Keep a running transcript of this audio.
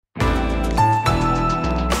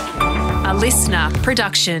listener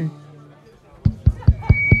production.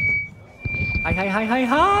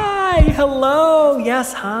 Hi. Hello.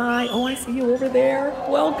 Yes, hi. Oh, I see you over there.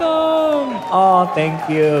 Welcome. Oh, thank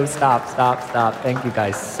you. Stop. Thank you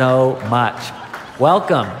guys so much.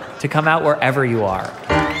 Welcome to Come Out Wherever You Are.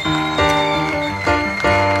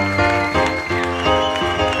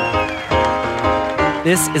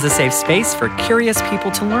 This is a safe space for curious people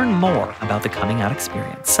to learn more about the coming out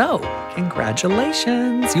experience. So,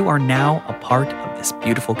 congratulations. You are now a part of this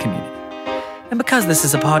beautiful community. And because this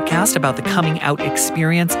is a podcast about the coming out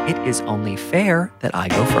experience, it is only fair that I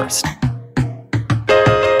go first.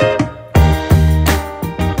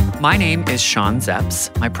 My name is Sean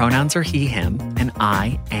Zepps. My pronouns are he, him, and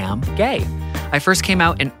I am gay. I first came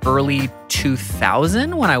out in early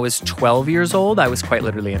 2000 when I was 12 years old. I was quite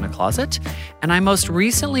literally in a closet. And I most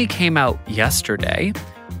recently came out yesterday.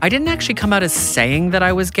 I didn't actually come out as saying that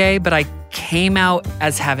I was gay, but I came out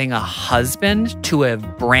as having a husband to a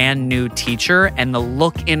brand new teacher, and the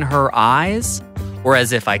look in her eyes were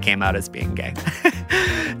as if I came out as being gay.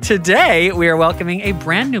 Today, we are welcoming a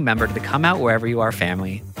brand new member to the Come Out Wherever You Are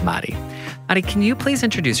family, Madi. Madi, can you please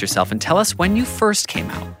introduce yourself and tell us when you first came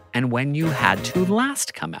out and when you had to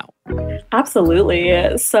last come out?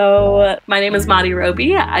 Absolutely. So my name is Madi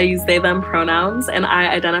Roby. I use they, them pronouns, and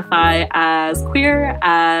I identify as queer,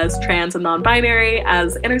 as trans and non-binary,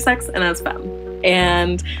 as intersex, and as femme.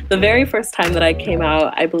 And the very first time that I came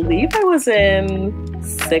out, I believe I was in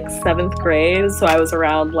 6th, 7th grade. So I was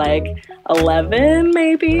around like 11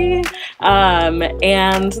 maybe.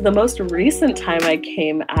 And the most recent time I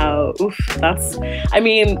came out,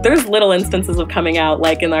 there's little instances of coming out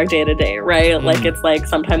like in our day-to-day, right? Like it's like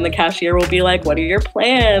sometime the cashier will be like, what are your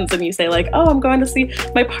plans? And you say like, oh, I'm going to see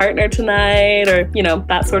my partner tonight, or, you know,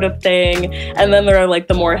 that sort of thing. And then there are like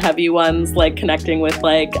the more heavy ones, like connecting with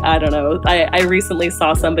like, I don't know, I recently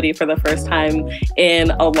saw somebody for the first time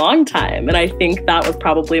in a long time. And I think that was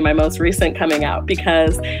probably my most recent coming out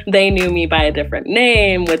because they knew me by a different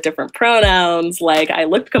name with different pronouns. Like I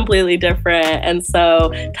looked completely different. And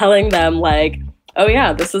so telling them like, oh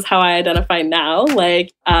yeah, this is how I identify now,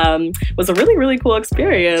 like was a really, really cool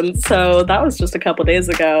experience. So that was just a couple days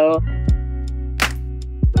ago.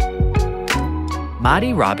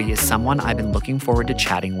 Madi Roby is someone I've been looking forward to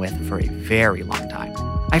chatting with for a very long time.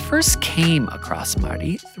 I first came across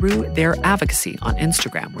Madi through their advocacy on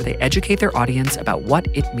Instagram, where they educate their audience about what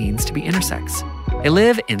it means to be intersex. They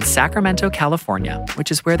live in Sacramento, California, which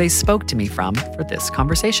is where they spoke to me from for this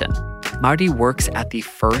conversation. Madi works at the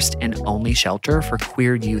first and only shelter for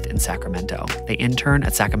queer youth in Sacramento. They intern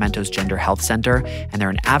at Sacramento's Gender Health Center, and they're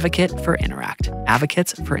an advocate for Interact,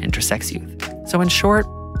 advocates for intersex youth. So in short,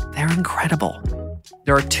 they're incredible.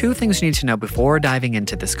 There are two things you need to know before diving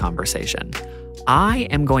into this conversation. I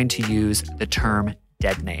am going to use the term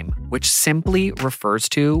dead name, which simply refers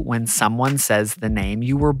to when someone says the name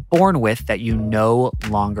you were born with that you no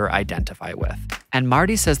longer identify with. And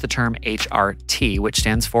Madi says the term HRT, which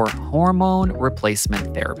stands for hormone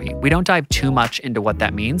replacement therapy. We don't dive too much into what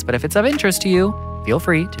that means, but if it's of interest to you, feel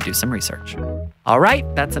free to do some research. All right,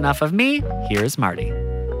 that's enough of me. Here's Madi.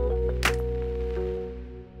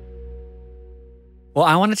 Well,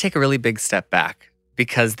 I want to take a really big step back,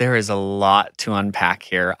 because there is a lot to unpack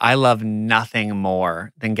here. I love nothing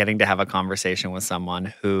more than getting to have a conversation with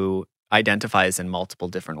someone who identifies in multiple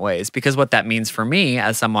different ways. Because what that means for me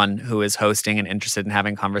as someone who is hosting and interested in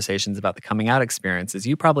having conversations about the coming out experience is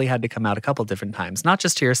you probably had to come out a couple different times, not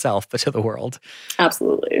just to yourself, but to the world.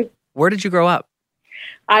 Absolutely. Where did you grow up?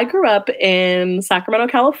 I grew up in Sacramento,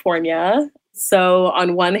 California. So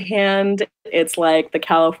on one hand, it's like the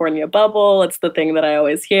California bubble. It's the thing that I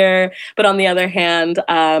always hear. But on the other hand,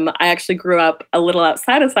 I actually grew up a little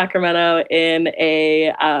outside of Sacramento in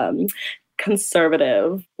a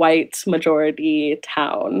conservative white majority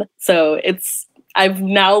town. So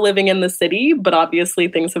I'm now living in the city, but obviously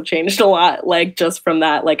things have changed a lot, like just from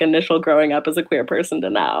that like initial growing up as a queer person to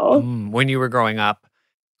now. When you were growing up,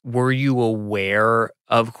 were you aware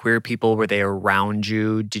of queer people? Were they around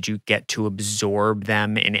you? Did you get to absorb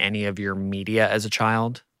them in any of your media as a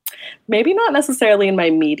child? Maybe not necessarily in my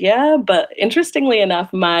media, but interestingly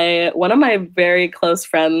enough, one of my very close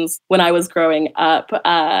friends when I was growing up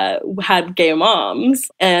had gay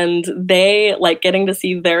moms, and they like getting to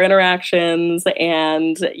see their interactions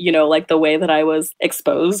and, you know, like the way that I was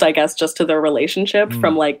exposed, I guess, just to their relationship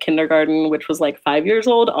from like kindergarten, which was like 5 years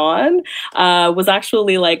old on, was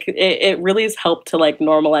actually like, it really has helped to like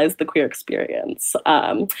normalize the queer experience.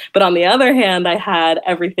 But on the other hand, I had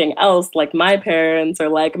everything else, like my parents or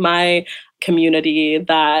like my community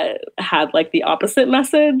that had like the opposite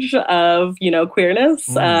message of,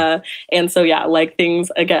 queerness. And so, yeah, like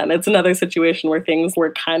things, again, it's another situation where things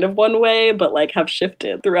were kind of one way, but like have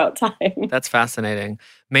shifted throughout time. That's fascinating.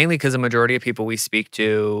 Mainly because the majority of people we speak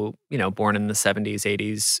to, born in the 70s,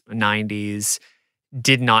 80s, 90s,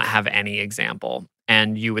 did not have any example.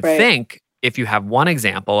 And you would think if you have one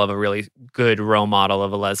example of a really good role model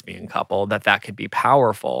of a lesbian couple, that could be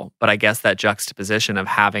powerful. But I guess that juxtaposition of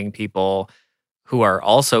having people who are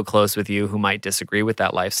also close with you who might disagree with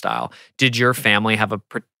that lifestyle. Did your family have a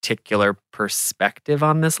particular perspective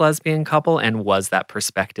on this lesbian couple? And was that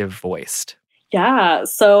perspective voiced? Yeah,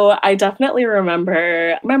 so I definitely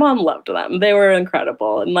remember my mom loved them. They were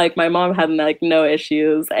incredible. And like my mom had like no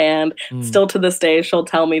issues. And still to this day, she'll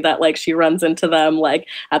tell me that like she runs into them like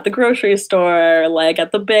at the grocery store, like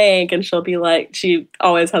at the bank. And she'll be like, she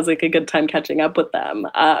always has like a good time catching up with them.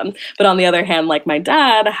 But on the other hand, like my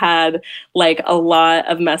dad had like a lot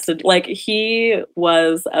of message, like he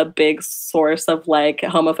was a big source of like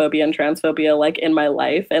homophobia and transphobia like in my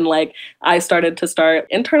life. And like I started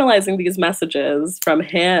internalizing these messages from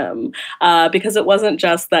him because it wasn't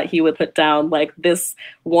just that he would put down like this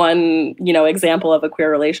one, example of a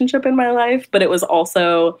queer relationship in my life, but it was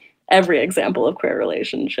also every example of queer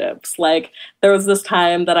relationships. Like there was this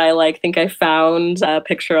time that I like think I found a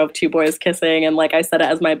picture of two boys kissing and like I set it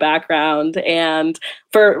as my background. And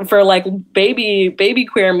for like baby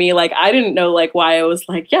queer me, like I didn't know like why I was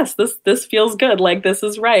like, yes, this feels good. Like this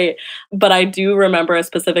is right. But I do remember a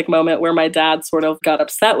specific moment where my dad sort of got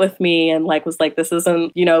upset with me and like was like, this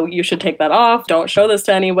isn't, you should take that off. Don't show this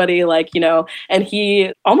to anybody. Like, and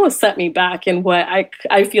he almost set me back in what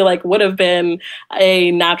I feel like would have been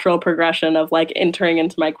a natural progression of like entering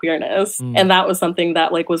into my queerness. And that was something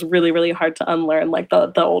that like was really, really hard to unlearn like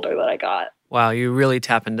the older that I got. Wow, you really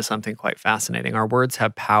tap into something quite fascinating. Our words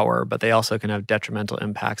have power, but they also can have detrimental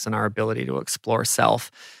impacts on our ability to explore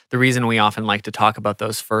self. The reason we often like to talk about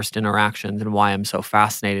those first interactions and why I'm so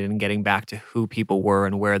fascinated in getting back to who people were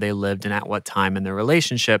and where they lived and at what time in their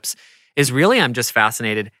relationships is really I'm just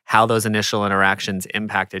fascinated how those initial interactions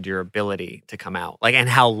impacted your ability to come out, like, and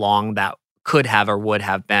how long that could have or would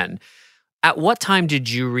have been. At what time did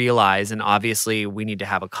you realize, and obviously we need to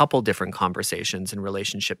have a couple different conversations in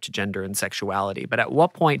relationship to gender and sexuality, but at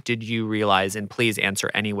what point did you realize, and please answer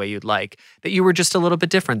any way you'd like, that you were just a little bit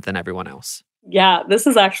different than everyone else? Yeah, this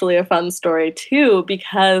is actually a fun story too,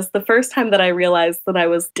 because the first time that I realized that I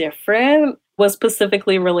was different was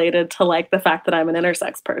specifically related to like the fact that I'm an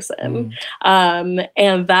intersex person. And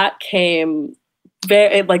that came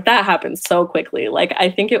that happened so quickly. Like, I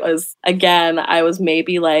think it was, again, I was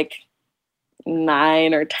maybe like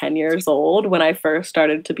 9 or 10 years old when I first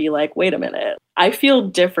started to be like, wait a minute, I feel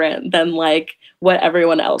different than like what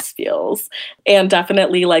everyone else feels. And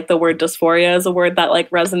definitely like the word dysphoria is a word that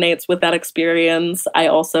like resonates with that experience. I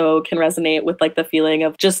also can resonate with like the feeling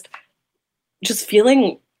of just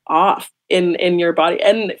feeling off in your body.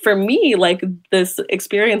 And for me, like this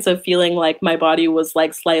experience of feeling like my body was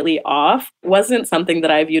like slightly off wasn't something that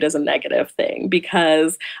I viewed as a negative thing,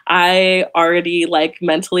 because I already like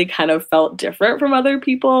mentally kind of felt different from other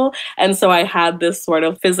people. And so I had this sort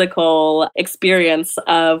of physical experience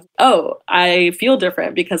of, oh, I feel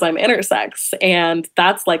different because I'm intersex. And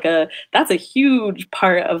that's a huge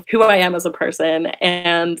part of who I am as a person.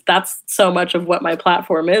 And that's so much of what my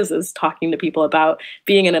platform is talking to people about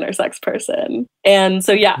being an intersex person. And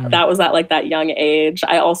so, yeah, that was at like that young age.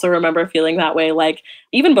 I also remember feeling that way, like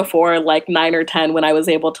even before like 9 or 10, when I was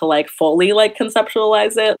able to like fully like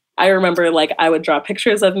conceptualize it. I remember like I would draw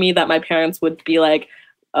pictures of me that my parents would be like,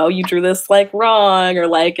 oh, you drew this like wrong, or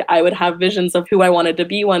like I would have visions of who I wanted to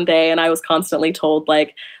be one day. And I was constantly told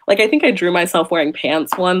like I think I drew myself wearing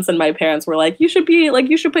pants once, and my parents were like, you should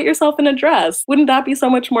put yourself in a dress. Wouldn't that be so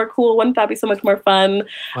much more cool? Wouldn't that be so much more fun?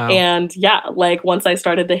 Wow. And yeah, like once I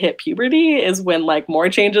started to hit puberty is when like more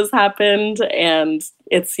changes happened. And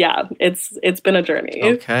it's been a journey.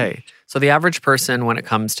 Okay. So the average person when it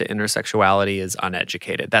comes to intersexuality is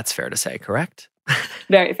uneducated. That's fair to say, correct?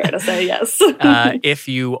 Very fair to say, yes. If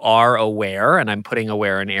you are aware, and I'm putting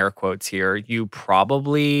aware in air quotes here, you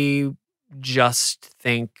probably just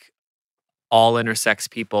think all intersex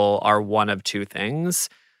people are one of two things.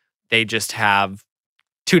 They just have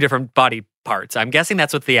two different body parts. I'm guessing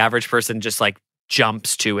that's what the average person just like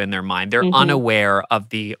jumps to in their mind. They're unaware of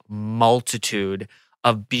the multitude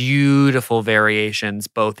of beautiful variations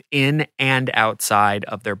both in and outside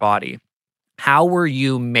of their body. How were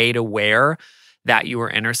you made aware that you were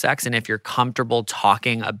intersex? And if you're comfortable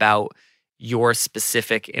talking about your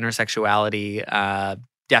specific intersexuality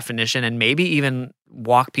definition, and maybe even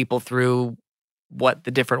walk people through what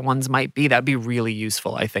the different ones might be? That'd be really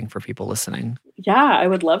useful, I think, for people listening. Yeah, I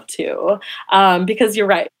would love to. Because you're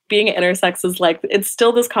right. Being intersex is like, it's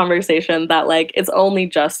still this conversation that like, it's only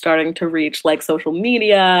just starting to reach like social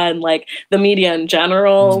media and like the media in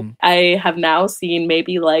general. I have now seen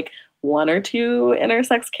maybe like one or two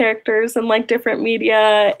intersex characters in like different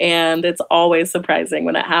media, and it's always surprising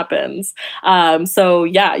when it happens. So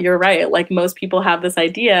yeah, you're right. Like most people have this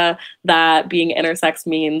idea that being intersex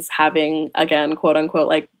means having, again, quote unquote,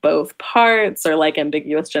 like both parts or like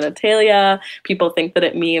ambiguous genitalia. People think that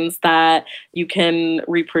it means that you can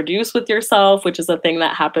reproduce with yourself, which is a thing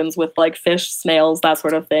that happens with like fish, snails, that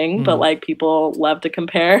sort of thing. But like people love to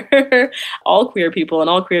compare all queer people and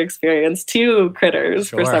all queer experience to critters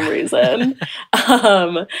for some reason.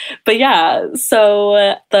 But yeah,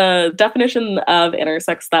 so the definition of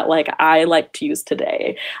intersex that like I like to use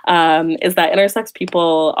today is that intersex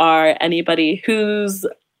people are anybody whose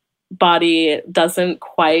body doesn't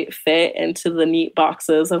quite fit into the neat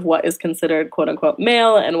boxes of what is considered quote unquote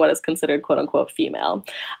male and what is considered quote unquote female.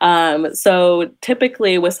 So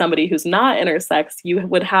typically with somebody who's not intersex, you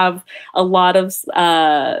would have a lot of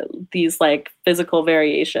these like physical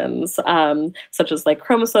variations, such as like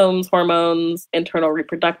chromosomes, hormones, internal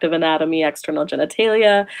reproductive anatomy, external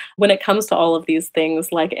genitalia. When it comes to all of these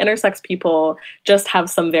things, like intersex people just have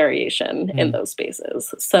some variation in those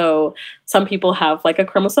spaces. So some people have like a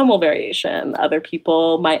chromosomal variation. Other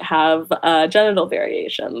people might have genital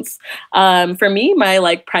variations. For me, my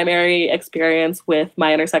like primary experience with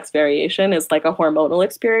my intersex variation is like a hormonal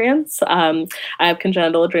experience. I have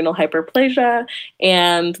congenital adrenal hyperplasia,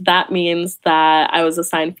 and that means that I was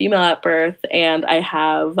assigned female at birth, and I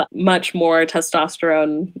have much more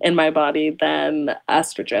testosterone in my body than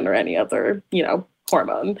estrogen or any other,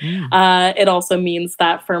 hormone. It also means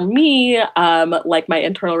that for me, like my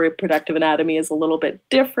internal reproductive anatomy is a little bit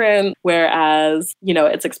different, whereas,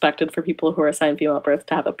 it's expected for people who are assigned female at birth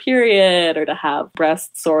to have a period or to have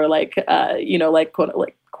breasts or like,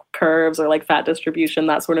 like curves or like fat distribution,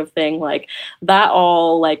 that sort of thing. Like that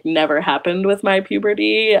all like never happened with my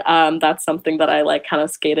puberty. That's something that I like kind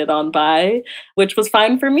of skated on by, which was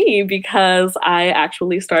fine for me because I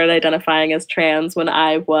actually started identifying as trans when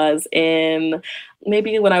I was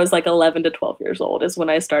when I was like 11 to 12 years old is when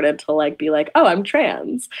I started to like be like, oh, I'm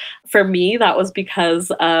trans. For me, that was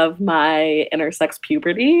because of my intersex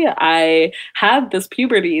puberty. I had this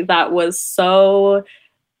puberty that was so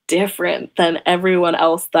different than everyone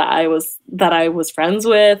else that I was friends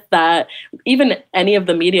with, that even any of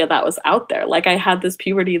the media that was out there. Like I had this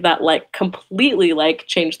puberty that like completely like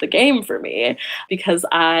changed the game for me because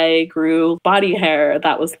I grew body hair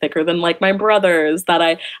that was thicker than like my brother's, that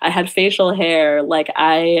I had facial hair, like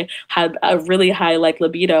I had a really high like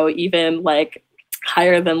libido, even like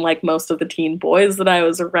higher than like most of the teen boys that I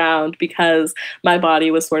was around, because my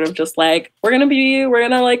body was sort of just like, we're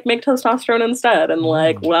gonna like make testosterone instead, and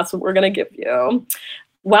like, well, that's what we're gonna give you.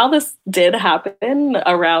 While this did happen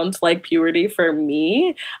around like puberty for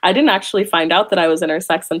me, I didn't actually find out that I was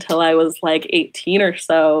intersex until I was like 18 or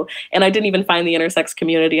so. And I didn't even find the intersex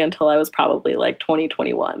community until I was probably like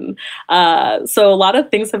 2021. So a lot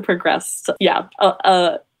of things have progressed. Yeah.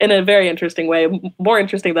 In a very interesting way, more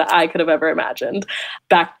interesting than I could have ever imagined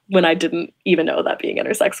back when I didn't even know that being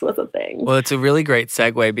intersex was a thing. Well, it's a really great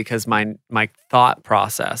segue because my thought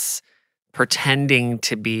process, pretending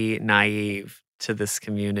to be naive to this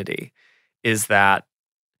community, is that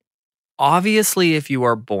obviously if you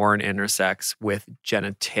are born intersex with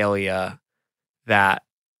genitalia that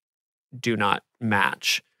do not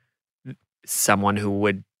match someone who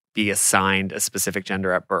would be assigned a specific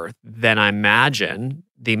gender at birth, then I imagine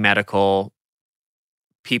the medical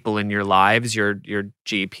people in your lives, your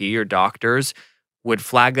GP, your doctors, would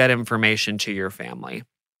flag that information to your family.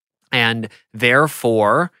 And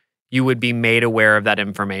therefore, you would be made aware of that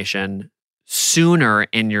information sooner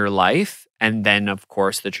in your life. And then, of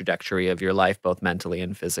course, the trajectory of your life, both mentally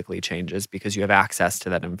and physically, changes because you have access to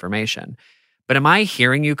that information. But am I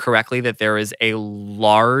hearing you correctly that there is a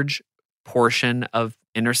large portion of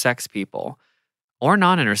intersex people or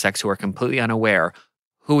non-intersex who are completely unaware,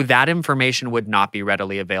 who that information would not be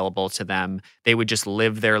readily available to them? They would just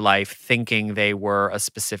live their life thinking they were a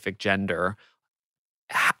specific gender.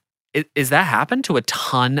 Is that happened to a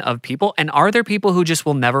ton of people? And are there people who just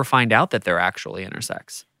will never find out that they're actually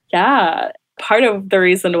intersex? Yeah. Part of the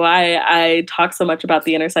reason why I talk so much about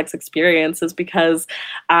the intersex experience is because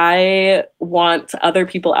I want other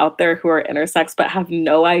people out there who are intersex but have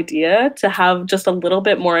no idea to have just a little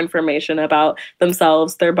bit more information about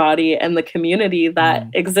themselves, their body, and the community that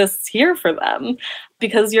exists here for them.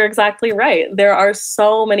 Because you're exactly right. There are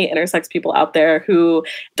so many intersex people out there who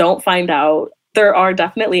don't find out There are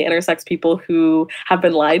definitely intersex people who have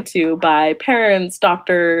been lied to by parents,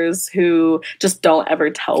 doctors, who just don't ever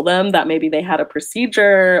tell them that maybe they had a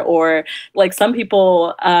procedure, or like some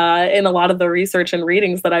people in a lot of the research and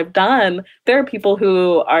readings that I've done, there are people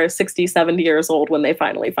who are 60, 70 years old when they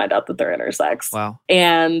finally find out that they're intersex. Wow.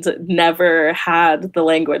 And never had the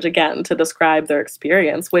language again to describe their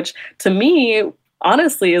experience, which to me,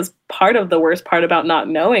 honestly, is part of the worst part about not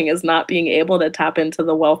knowing, is not being able to tap into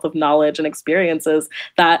the wealth of knowledge and experiences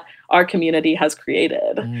that our community has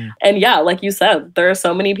created. And yeah, like you said, there are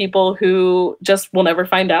so many people who just will never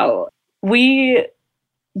find out. We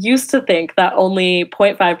used to think that only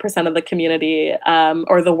 0.5% of the community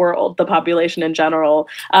or the world, the population in general,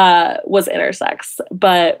 was intersex.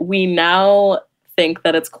 But we now think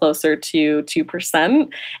that it's closer to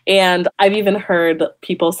 2%. And I've even heard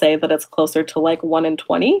people say that it's closer to like 1 in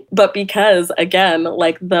 20. But because, again,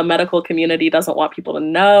 like the medical community doesn't want people to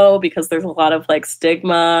know, because there's a lot of like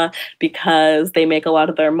stigma, because they make a lot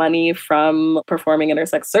of their money from performing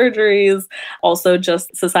intersex surgeries. Also,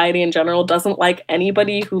 just society in general doesn't like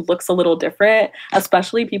anybody who looks a little different,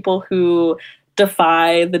 especially people who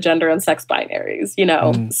defy the gender and sex binaries. You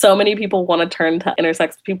know, so many people want to turn to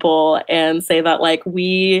intersex people and say that like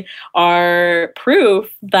we are proof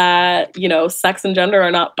that, you know, sex and gender are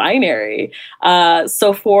not binary.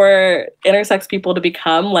 So for intersex people to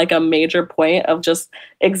become like a major point of just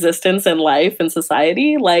existence in life and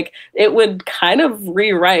society, like it would kind of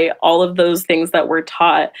rewrite all of those things that we're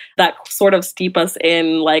taught that sort of steep us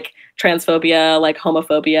in like transphobia, like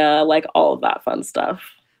homophobia, like all of that fun stuff.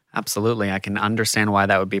 Absolutely. I can understand why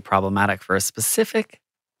that would be problematic for a specific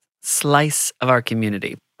slice of our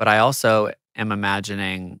community. But I also am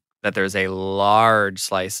imagining that there's a large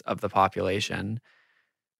slice of the population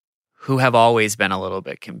who have always been a little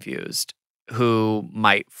bit confused, who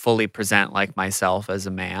might fully present like myself as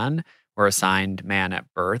a man or assigned man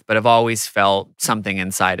at birth, but have always felt something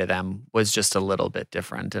inside of them was just a little bit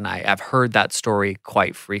different. And I've heard that story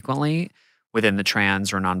quite frequently within the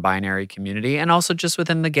trans or non-binary community, and also just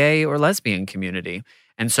within the gay or lesbian community.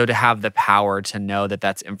 And so to have the power to know that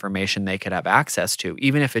that's information they could have access to,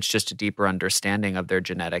 even if it's just a deeper understanding of their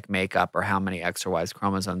genetic makeup or how many X or Y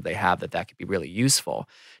chromosomes they have, that could be really useful.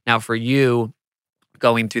 Now for you,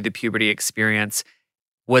 going through the puberty experience,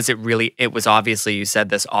 it was obviously, you said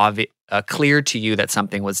this, clear to you that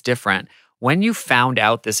something was different. When you found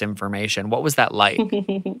out this information, what was that like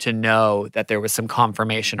to know that there was some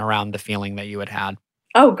confirmation around the feeling that you had had?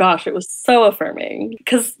 Oh gosh, it was so affirming.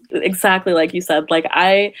 Because exactly like you said, like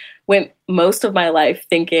I went most of my life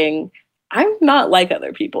thinking, I'm not like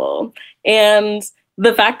other people. And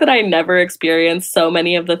the fact that I never experienced so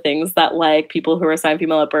many of the things that like people who are assigned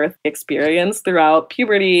female at birth experience throughout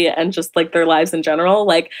puberty and just like their lives in general,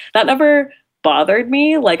 like that never bothered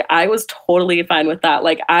me. Like I was totally fine with that.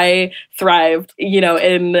 Like I thrived, you know,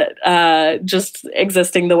 in just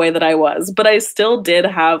existing the way that I was. But I still did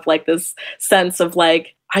have like this sense of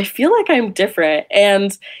like, I feel like I'm different.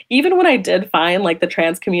 And even when I did find like the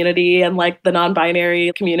trans community and like the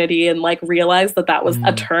non-binary community and like realized that that was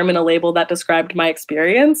a term and a label that described my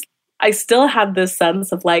experience, I still had this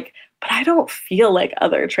sense of like, but I don't feel like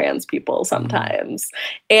other trans people sometimes.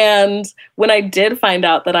 And when I did find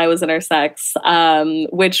out that I was intersex,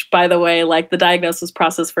 which by the way, like the diagnosis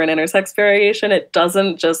process for an intersex variation, it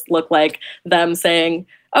doesn't just look like them saying,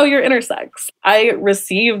 oh, you're intersex. I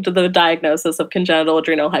received the diagnosis of congenital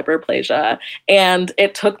adrenal hyperplasia, and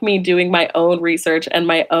it took me doing my own research and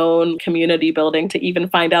my own community building to even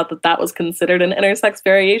find out that that was considered an intersex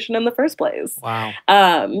variation in the first place. Wow.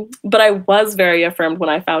 But I was very affirmed when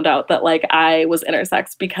I found out that like I was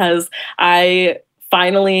intersex, because I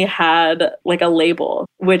finally had like a label,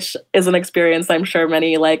 which is an experience I'm sure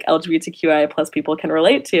many like LGBTQI plus people can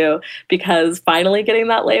relate to, because finally getting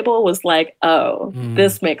that label was like, oh,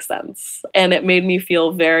 this makes sense. And it made me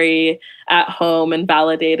feel very at home and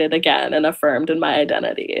validated again and affirmed in my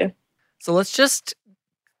identity. So let's just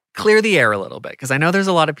clear the air a little bit, because I know there's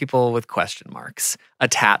a lot of people with question marks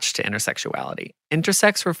attached to intersexuality.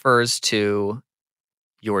 Intersex refers to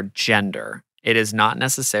your gender. It is not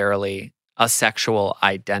necessarily a sexual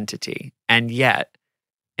identity. And yet,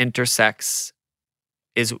 intersex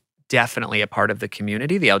is definitely a part of the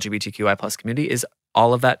community, the LGBTQI plus community. Is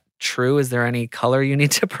all of that true? Is there any color you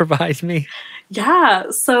need to provide me? Yeah,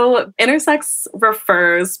 so intersex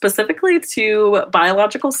refers specifically to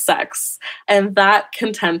biological sex, and that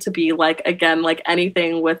can tend to be like, again, like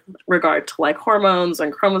anything with regard to like hormones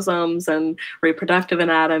and chromosomes and reproductive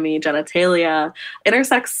anatomy, genitalia.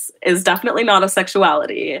 Intersex is definitely not a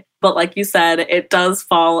sexuality. But like you said, it does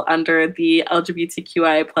fall under the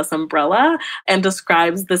LGBTQIA plus umbrella and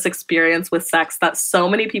describes this experience with sex that so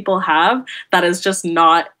many people have that is just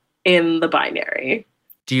not in the binary.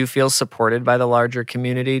 Do you feel supported by the larger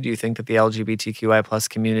community? Do you think that the LGBTQI plus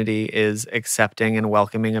community is accepting and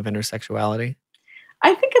welcoming of intersexuality?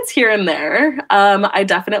 I think it's here and there. I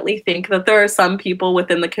definitely think that there are some people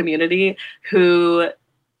within the community who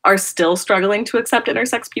are still struggling to accept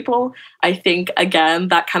intersex people. I think, again,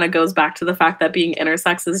 that kind of goes back to the fact that being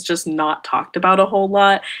intersex is just not talked about a whole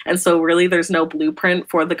lot. And so really there's no blueprint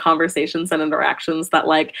for the conversations and interactions that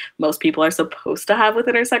like most people are supposed to have with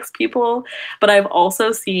intersex people. But I've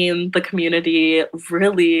also seen the community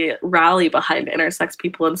really rally behind intersex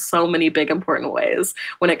people in so many big important ways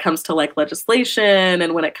when it comes to like legislation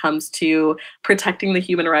and when it comes to protecting the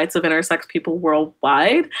human rights of intersex people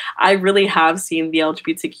worldwide. I really have seen the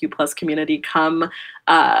LGBTQ plus community come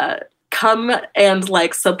and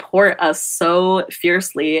like support us so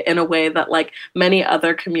fiercely in a way that like many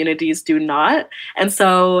other communities do not. And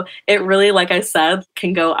so it really, like I said,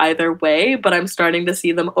 can go either way, but I'm starting to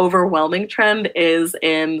see the overwhelming trend is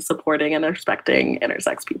in supporting and respecting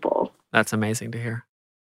intersex people. That's amazing to hear.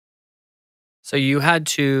 So you had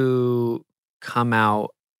to come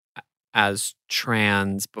out as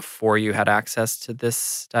trans before you had access to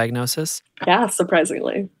this diagnosis? Yeah,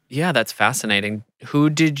 surprisingly. Yeah, that's fascinating. Who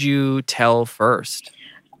did you tell first?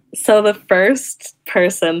 So the first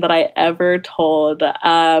person that I ever told,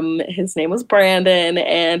 his name was Brandon,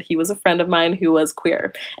 and he was a friend of mine who was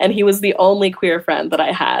queer. And he was the only queer friend that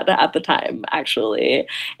I had at the time, actually.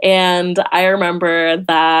 And I remember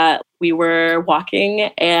that we were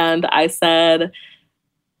walking, and I said,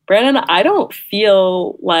 Brandon, I don't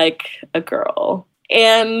feel like a girl.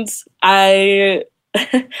 And I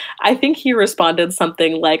think he responded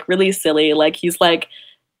something like really silly. Like he's like,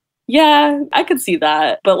 yeah, I could see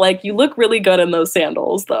that. But like, you look really good in those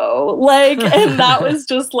sandals though. Like, and that was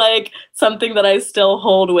just like something that I still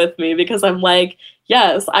hold with me because I'm like,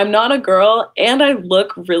 yes, I'm not a girl and I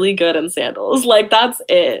look really good in sandals. Like that's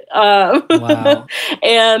it. Wow.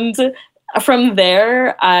 And from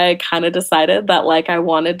there, I kind of decided that like I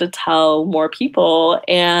wanted to tell more people,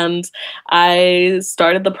 and I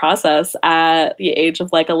started the process at the age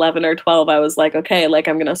of like 11 or 12. I was like, okay, like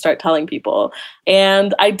I'm going to start telling people.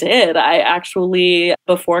 And I did. I actually,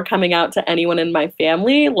 before coming out to anyone in my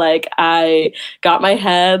family, like I got my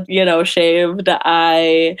head, shaved.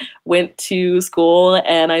 I went to school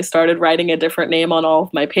and I started writing a different name on all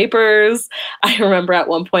of my papers. I remember at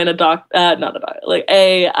one point a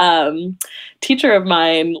teacher of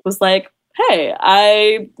mine was like, hey,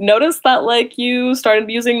 I noticed that like you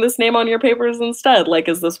started using this name on your papers instead. Like,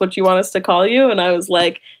 is this what you want us to call you? And I was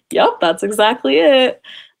like, yep, that's exactly it.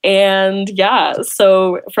 And yeah,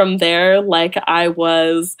 so from there, like I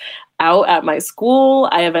was out at my school.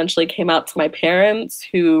 I eventually came out to my parents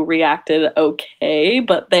who reacted okay,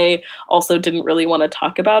 but they also didn't really want to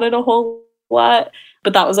talk about it a whole lot.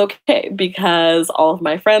 But that was okay because all of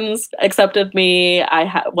my friends accepted me.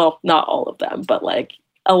 Not all of them, but like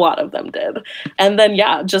a lot of them did. And then,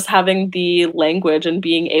 yeah, just having the language and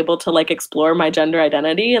being able to like explore my gender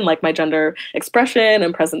identity and like my gender expression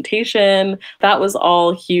and presentation, that was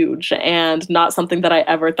all huge and not something that I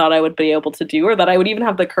ever thought I would be able to do or that I would even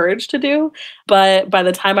have the courage to do. But by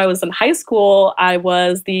the time I was in high school, I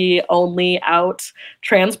was the only out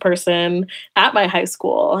trans person at my high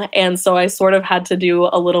school. And so I sort of had to do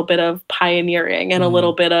a little bit of pioneering and a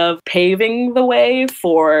little bit of paving the way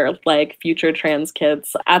for like future trans kids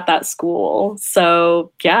at that school.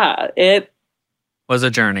 So yeah, it was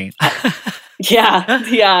a journey. Yeah.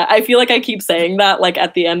 I feel like I keep saying that like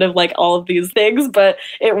at the end of like all of these things, but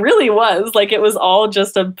it really was like it was all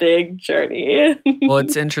just a big journey. Well,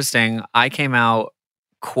 it's interesting. I came out,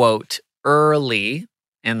 quote, early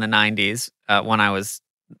in the 90s when I was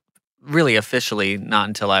really officially not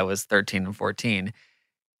until I was 13 and 14.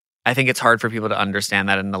 I think it's hard for people to understand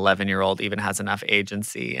that an 11-year-old even has enough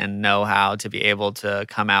agency and know-how to be able to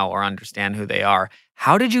come out or understand who they are.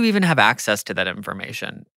 How did you even have access to that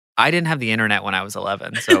information? I didn't have the internet when I was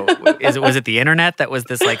 11. So was it the internet that was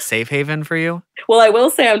this like safe haven for you? Well, I will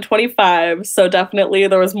say I'm 25. So definitely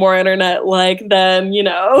there was more internet like then,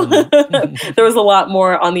 there was a lot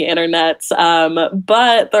more on the internet.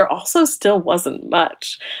 But there also still wasn't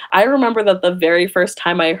much. I remember that the very first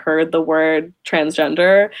time I heard the word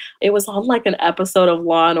transgender, it was on like an episode of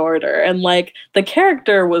Law and Order. And like the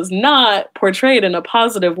character was not portrayed in a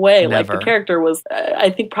positive way. Never. Like the character was,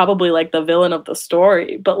 I think, probably like the villain of the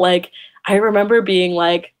story. But like, I remember being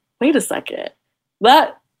like, wait a second,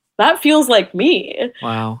 that feels like me.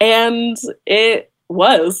 Wow. And it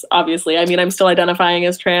was, obviously. I mean, I'm still identifying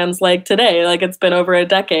as trans like today, like it's been over a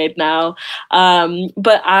decade now.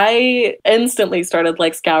 But I instantly started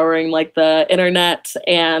like scouring like the internet.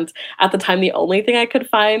 And at the time, the only thing I could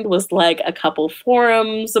find was like a couple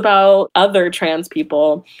forums about other trans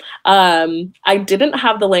people. I didn't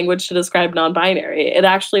have the language to describe non-binary. It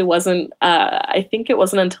actually wasn't, I think it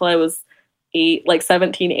wasn't until I was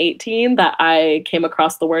 17, 18 that I came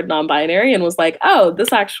across the word non-binary and was like, oh,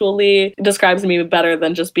 this actually describes me better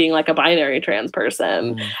than just being like a binary trans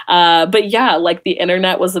person. But yeah, like the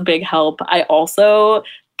internet was a big help. I also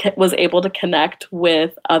was able to connect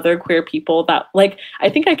with other queer people that like, I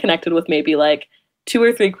think I connected with maybe like 2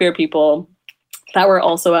 or 3 queer people that were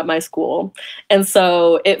also at my school. And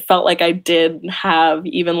so it felt like I did have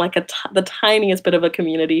even like the tiniest bit of a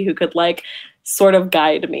community who could like sort of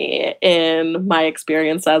guide me in my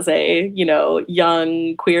experience as a, you know,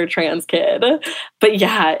 young queer trans kid. But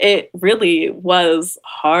yeah, it really was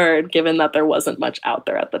hard given that there wasn't much out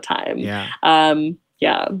there at the time.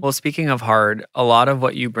 Yeah. Well, speaking of hard, a lot of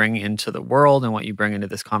what you bring into the world and what you bring into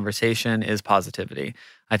this conversation is positivity.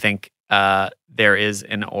 I think there is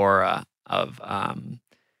an aura of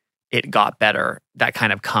it got better that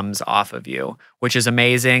kind of comes off of you, which is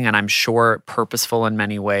amazing and I'm sure purposeful in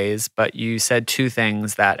many ways. But you said 2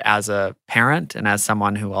 things that as a parent and as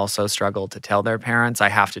someone who also struggled to tell their parents, I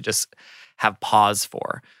have to just have pause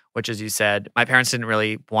for, which is you said, my parents didn't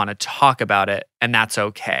really want to talk about it and that's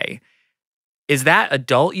okay. Is that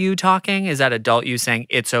adult you talking? Is that adult you saying,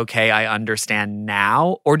 it's okay, I understand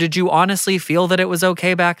now? Or did you honestly feel that it was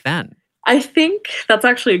okay back then? I think that's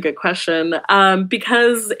actually a good question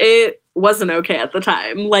because it wasn't okay at the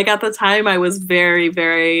time. Like at the time, I was very,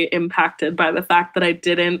 very impacted by the fact that I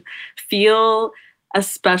didn't feel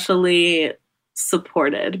especially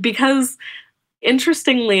supported because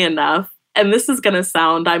interestingly enough, and this is going to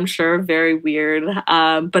sound, I'm sure, very weird,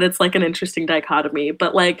 but it's like an interesting dichotomy.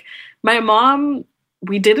 But like my mom,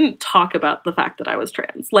 we didn't talk about the fact that I was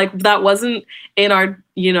trans. Like that wasn't in our,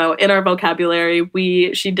 you know, in our vocabulary.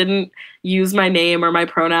 She didn't use my name or my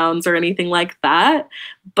pronouns or anything like that.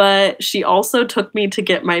 But she also took me to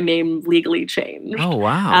get my name legally changed. Oh,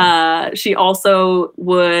 wow. She also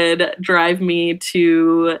would drive me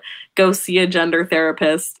to go see a gender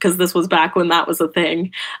therapist because this was back when that was a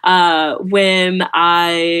thing. When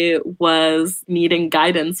I was needing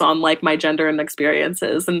guidance on like my gender and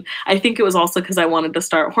experiences. And I think it was also because I wanted to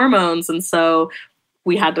start hormones. And so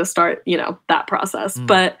we had to start, you know, that process.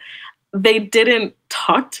 But they didn't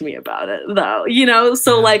talk to me about it though, you know?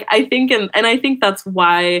 So like, I think, and I think that's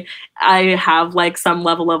why I have like some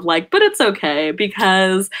level of like, but it's okay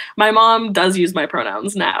because my mom does use my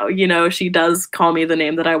pronouns now, you know, she does call me the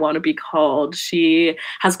name that I want to be called. She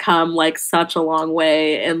has come like such a long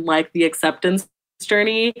way in like the acceptance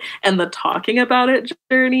journey and the talking about it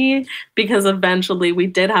journey, because eventually we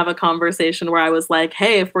did have a conversation where I was like,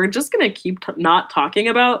 hey, if we're just going to keep not talking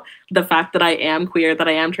about the fact that I am queer, that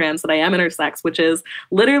I am trans, that I am intersex, which is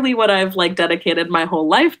literally what I've like dedicated my whole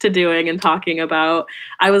life to doing and talking about,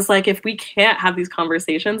 I was like, if we can't have these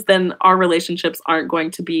conversations, then our relationships aren't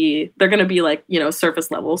going to be, they're going to be like, you know,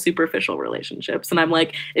 surface level, superficial relationships. And I'm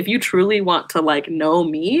like, if you truly want to like know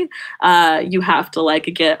me, you have to like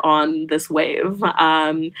get on this wave.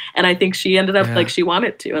 And I think she ended up like she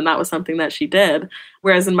wanted to, and that was something that she did.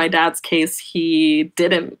 Whereas in my dad's case, he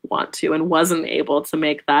didn't want to and wasn't able to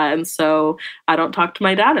make that. And so I don't talk to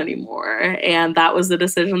my dad anymore. And that was the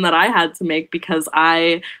decision that I had to make because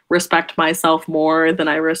I respect myself more than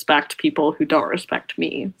I respect people who don't respect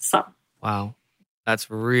me. So. Wow. That's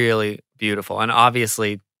really beautiful. And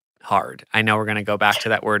obviously hard. I know we're going to go back to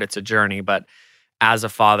that word. It's a journey. But as a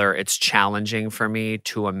father, it's challenging for me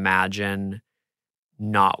to imagine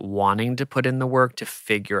not wanting to put in the work to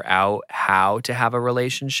figure out how to have a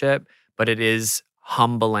relationship, but it is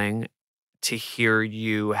humbling to hear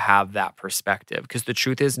you have that perspective. Because the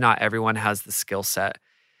truth is not everyone has the skill set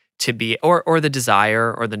to be, or the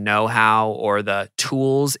desire, or the know-how, or the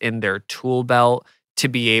tools in their tool belt to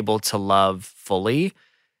be able to love fully.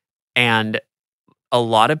 And a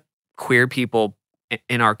lot of queer people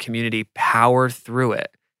in our community power through it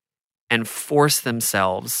and force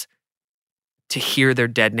themselves to hear their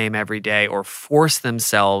dead name every day, or force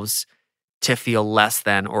themselves to feel less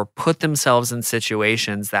than, or put themselves in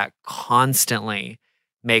situations that constantly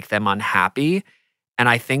make them unhappy. And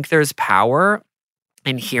I think there's power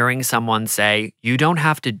in hearing someone say, you don't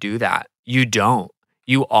have to do that. You don't.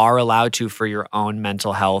 You are allowed to, for your own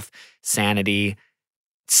mental health, sanity,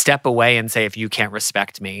 step away and say, if you can't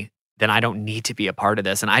respect me, then I don't need to be a part of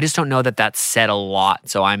this. And I just don't know that that's said a lot.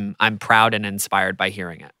 So I'm proud and inspired by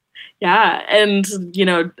hearing it. Yeah. And,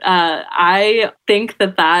 I think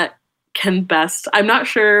that can best, I'm not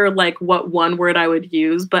sure like what one word I would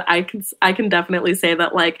use, but I can definitely say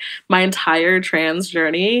that like my entire trans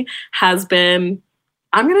journey has been,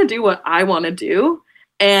 I'm going to do what I want to do.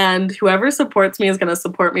 And whoever supports me is going to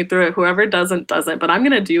support me through it. Whoever doesn't, but I'm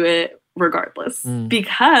going to do it regardless.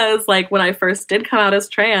 Because like when I first did come out as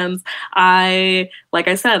trans, like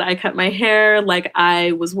I said, I cut my hair, like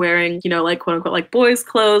I was wearing, like quote unquote, like boys'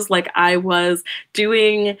 clothes, like I was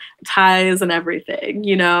doing ties and everything,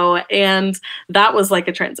 and that was like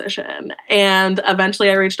a transition. And eventually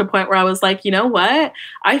I reached a point where I was like, you know what?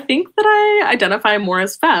 I think that I identify more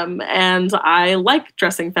as femme, and I like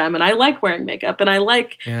dressing femme, and I like wearing makeup, and I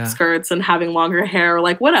like skirts and having longer hair, or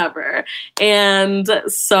like whatever. And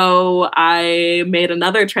so I made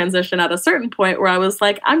another transition at a certain point where I was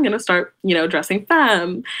like, I'm going to start, dressing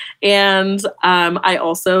femme. And I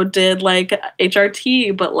also did like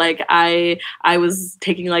HRT, but like I was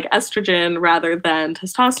taking like estrogen rather than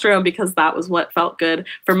testosterone because that was what felt good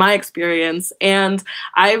for my experience. And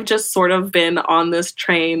I've just sort of been on this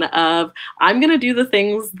train of I'm going to do the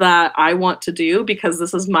things that I want to do because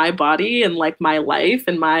this is my body and like my life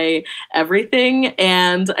and my everything.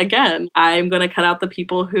 And again, I'm going to cut out the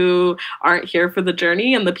people who aren't here for the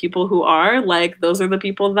journey, and the people who are, like, those are the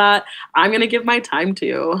people that I'm going to give my time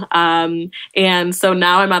to. And so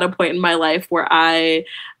now I'm at a point in my life where I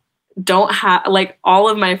don't have, like, all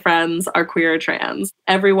of my friends are queer or trans.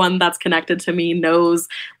 Everyone that's connected to me knows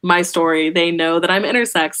my story. They know that I'm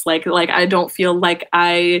intersex. Like I don't feel like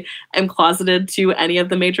I am closeted to any of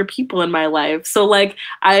the major people in my life. So like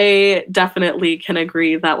I definitely can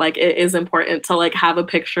agree that like it is important to like have a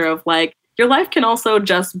picture of like your life can also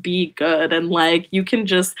just be good, and like you can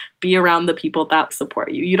just be around the people that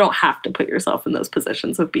support you. You don't have to put yourself in those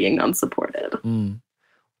positions of being unsupported.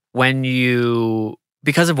 When you,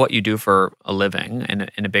 because of what you do for a living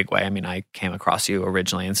in a big way, I mean, I came across you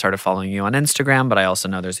originally and started following you on Instagram, but I also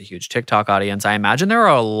know there's a huge TikTok audience. I imagine there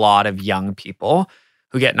are a lot of young people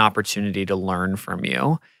who get an opportunity to learn from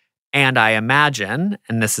you. And I imagine,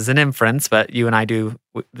 and this is an inference, but you and I do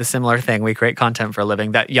the similar thing. We create content for a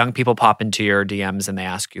living, that young people pop into your DMs and they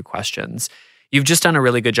ask you questions. You've just done a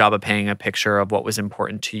really good job of painting a picture of what was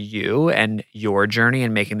important to you and your journey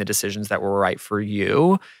and making the decisions that were right for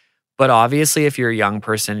you. But obviously, if you're a young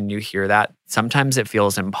person and you hear that, sometimes it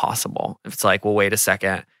feels impossible. It's like, well, wait a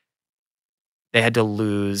second. They had to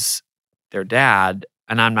lose their dad,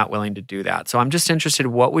 and I'm not willing to do that. So I'm just interested,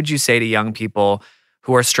 what would you say to young people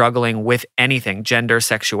who are struggling with anything, gender,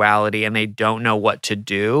 sexuality, and they don't know what to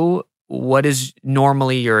do? What is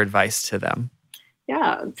normally your advice to them?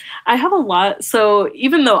 Yeah, I have a lot. So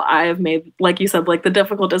even though I've made, like you said, like the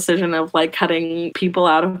difficult decision of like cutting people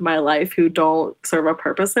out of my life who don't serve a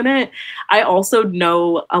purpose in it, I also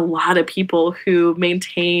know a lot of people who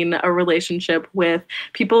maintain a relationship with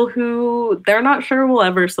people who they're not sure will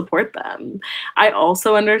ever support them. I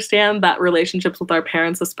also understand that relationships with our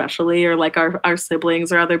parents, especially, or like our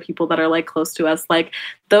siblings or other people that are like close to us, like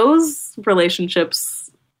those relationships,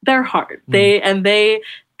 they're hard.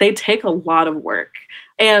 They take a lot of work.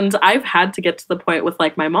 And I've had to get to the point with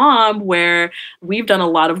like my mom where we've done a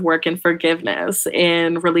lot of work in forgiveness,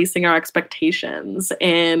 in releasing our expectations,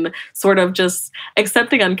 in sort of just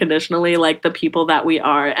accepting unconditionally like the people that we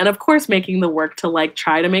are. And of course, making the work to like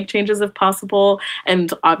try to make changes if possible.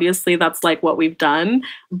 And obviously that's like what we've done.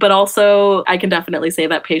 But also I can definitely say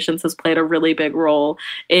that patience has played a really big role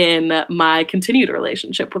in my continued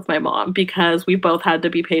relationship with my mom, because we both had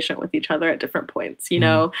to be patient with each other at different points.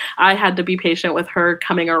 I had to be patient with her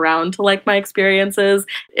coming around to like my experiences,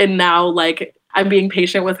 and now like I'm being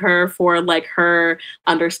patient with her for like her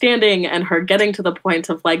understanding and her getting to the point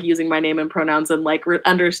of like using my name and pronouns and like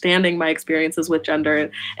understanding my experiences with gender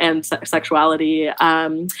and sexuality.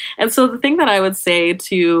 And so the thing that I would say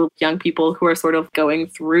to young people who are sort of going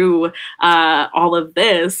through all of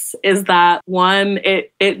this is that, one,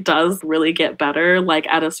 it does really get better like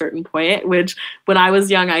at a certain point, which when I was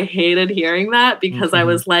young, I hated hearing that because I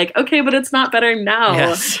was like, okay, but it's not better now.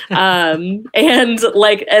 Yes. And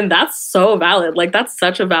that's so valid. Like that's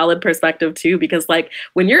such a valid perspective too, because like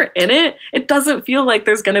when you're in it, it doesn't feel like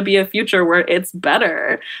there's going to be a future where it's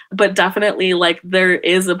better, but definitely like there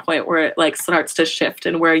is a point where it like starts to shift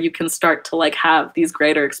and where you can start to like have these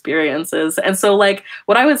greater experiences. And so like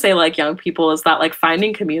what I would say like young people is that like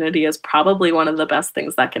finding community is probably one of the best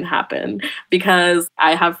things that can happen, because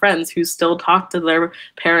I have friends who still talk to their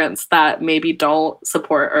parents that maybe don't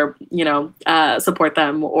support or, support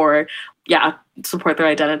them, or support their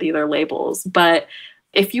identity, their labels. But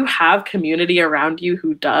if you have community around you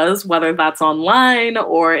who does, whether that's online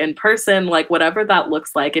or in person, like whatever that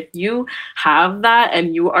looks like, if you have that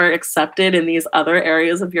and you are accepted in these other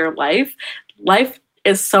areas of your life, life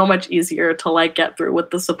is so much easier to like get through with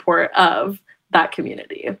the support of that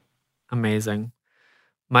community. Amazing.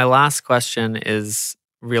 My last question is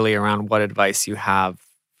really around what advice you have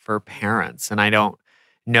for parents. And I don't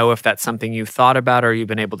know if that's something you've thought about or you've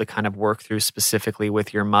been able to kind of work through specifically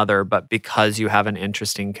with your mother, but because you have an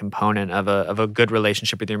interesting component of a good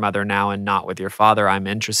relationship with your mother now and not with your father, I'm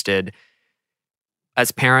interested.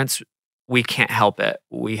 As parents, we can't help it.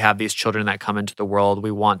 We have these children that come into the world.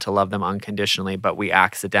 We want to love them unconditionally, but we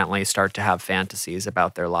accidentally start to have fantasies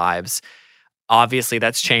about their lives. Obviously,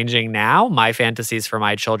 that's changing now. My fantasies for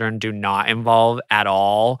my children do not involve at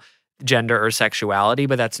all gender or sexuality,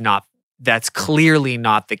 but that's clearly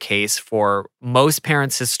not the case for most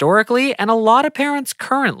parents historically and a lot of parents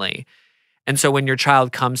currently. And so when your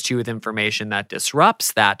child comes to you with information that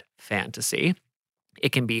disrupts that fantasy,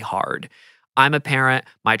 it can be hard. I'm a parent.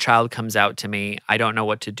 My child comes out to me. I don't know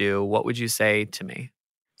what to do. What would you say to me?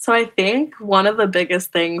 So I think one of the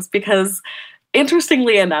biggest things, because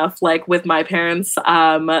interestingly enough, like with my parents,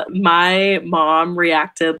 my mom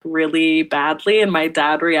reacted really badly and my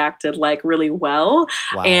dad reacted like really well.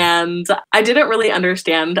 Wow. And I didn't really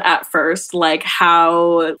understand at first like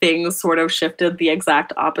how things sort of shifted the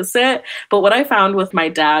exact opposite. But what I found with my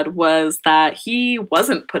dad was that he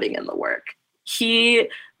wasn't putting in the work. He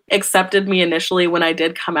accepted me initially when I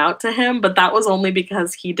did come out to him, but that was only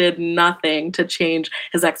because he did nothing to change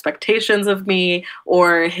his expectations of me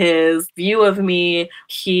or his view of me.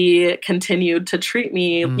 He continued to treat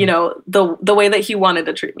me, you know, the way that he wanted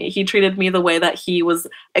to treat me. He treated me the way that he was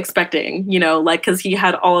expecting, you know, like, because he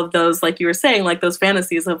had all of those, like you were saying, like those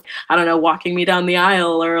fantasies of, I don't know, walking me down the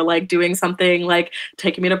aisle or like doing something like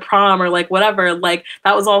taking me to prom or like whatever. Like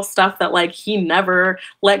that was all stuff that like he never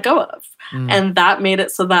let go of. And that made it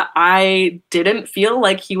so that I didn't feel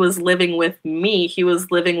like he was living with me. He was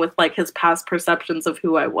living with like his past perceptions of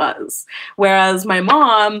who I was. Whereas my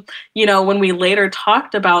mom, you know, when we later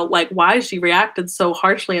talked about like why she reacted so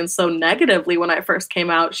harshly and so negatively when I first came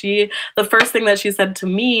out, the first thing that she said to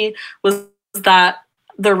me was that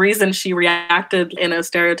the reason she reacted in a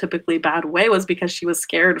stereotypically bad way was because she was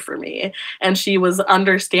scared for me. And she was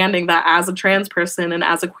understanding that as a trans person and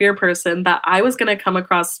as a queer person, that I was going to come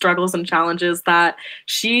across struggles and challenges that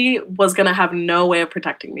she was going to have no way of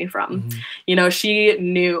protecting me from. You know, she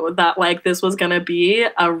knew that like this was going to be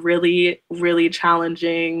a really, really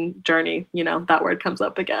challenging journey. You know, that word comes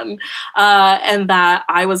up again. And that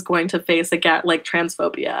I was going to face again, like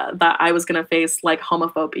transphobia, that I was going to face like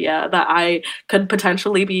homophobia, that I could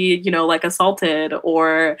potentially be, you know, like assaulted,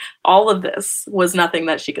 or all of this was nothing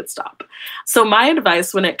that she could stop. So my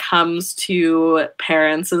advice when it comes to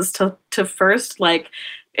parents is to first, like,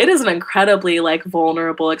 it is an incredibly like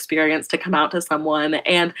vulnerable experience to come out to someone,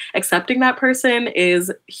 and accepting that person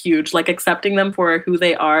is huge. Like accepting them for who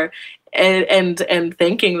they are and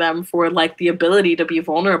thanking them for like the ability to be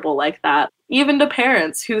vulnerable like that. Even to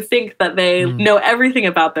parents who think that they know everything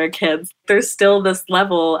about their kids, there's still this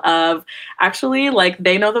level of actually like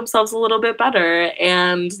they know themselves a little bit better,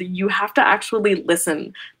 and you have to actually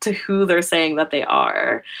listen to who they're saying that they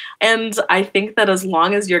are. And I think that as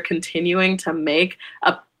long as you're continuing to make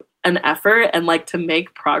an effort and like to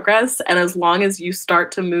make progress, and as long as you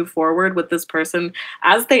start to move forward with this person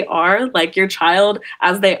as they are, like your child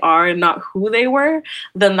as they are and not who they were,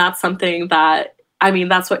 then that's something that, I mean,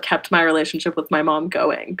 that's what kept my relationship with my mom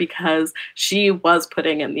going, because she was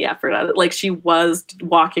putting in the effort. Like she was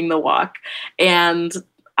walking the walk. And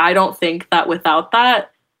I don't think that without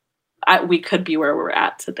that, we could be where we're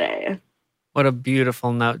at today. What a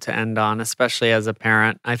beautiful note to end on, especially as a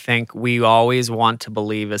parent. I think we always want to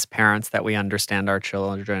believe as parents that we understand our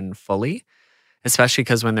children fully, especially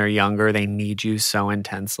because when they're younger, they need you so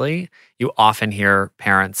intensely. You often hear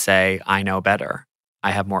parents say, I know better.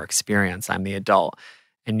 I have more experience. I'm the adult.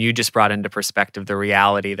 And you just brought into perspective the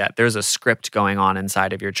reality that there's a script going on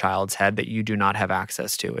inside of your child's head that you do not have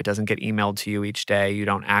access to. It doesn't get emailed to you each day. You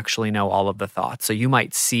don't actually know all of the thoughts. So you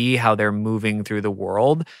might see how they're moving through the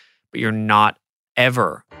world, but you're not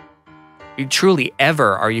truly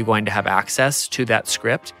ever are you going to have access to that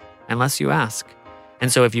script unless you ask. And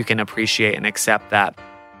so if you can appreciate and accept that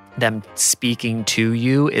them speaking to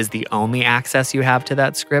you is the only access you have to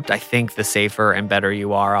that script, I think the safer and better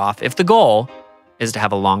you are off, if the goal is to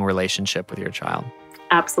have a long relationship with your child.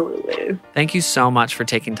 Absolutely. Thank you so much for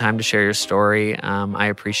taking time to share your story. I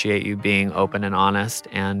appreciate you being open and honest,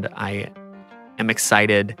 and I am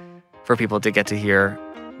excited for people to get to hear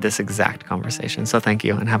this exact conversation. So thank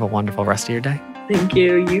you and have a wonderful rest of your day. Thank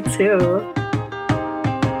you. You too.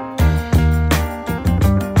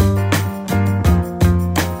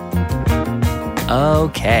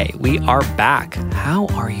 Okay, we are back. How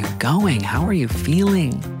are you going? How are you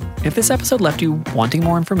feeling? If this episode left you wanting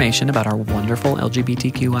more information about our wonderful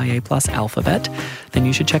LGBTQIA+ alphabet, then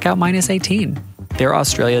you should check out Minus 18. They're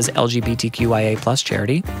Australia's LGBTQIA+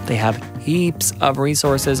 charity. They have heaps of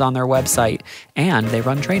resources on their website, and they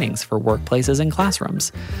run trainings for workplaces and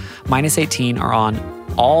classrooms. Minus 18 are on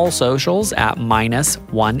all socials at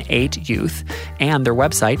 -18youth, and their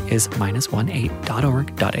website is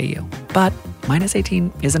 -18.org.au. But Minus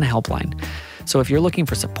 18 isn't a helpline. So if you're looking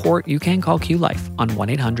for support, you can call Q Life on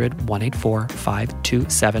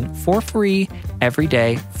 1-800-184-527 for free every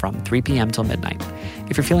day from 3 p.m. till midnight.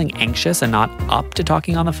 If you're feeling anxious and not up to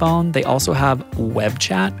talking on the phone, they also have web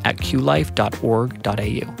chat at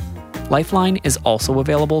qlife.org.au. Lifeline is also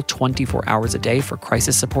available 24 hours a day for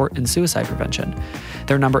crisis support and suicide prevention.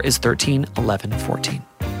 Their number is 13 11 14.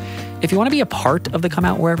 If you want to be a part of the Come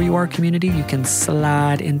Out Wherever You Are community, you can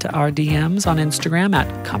slide into our DMs on Instagram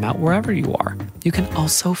at Come Out Wherever You Are. You can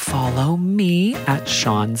also follow me at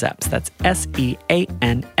Sean Zepps. That's SeansZeps.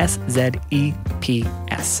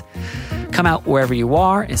 Come Out Wherever You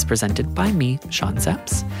Are is presented by me, Sean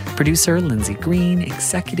Zepps, producer Lindsay Green,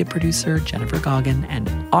 executive producer Jennifer Goggin, and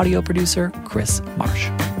audio producer Chris Marsh.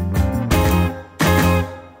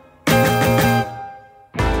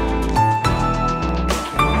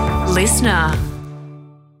 Listener.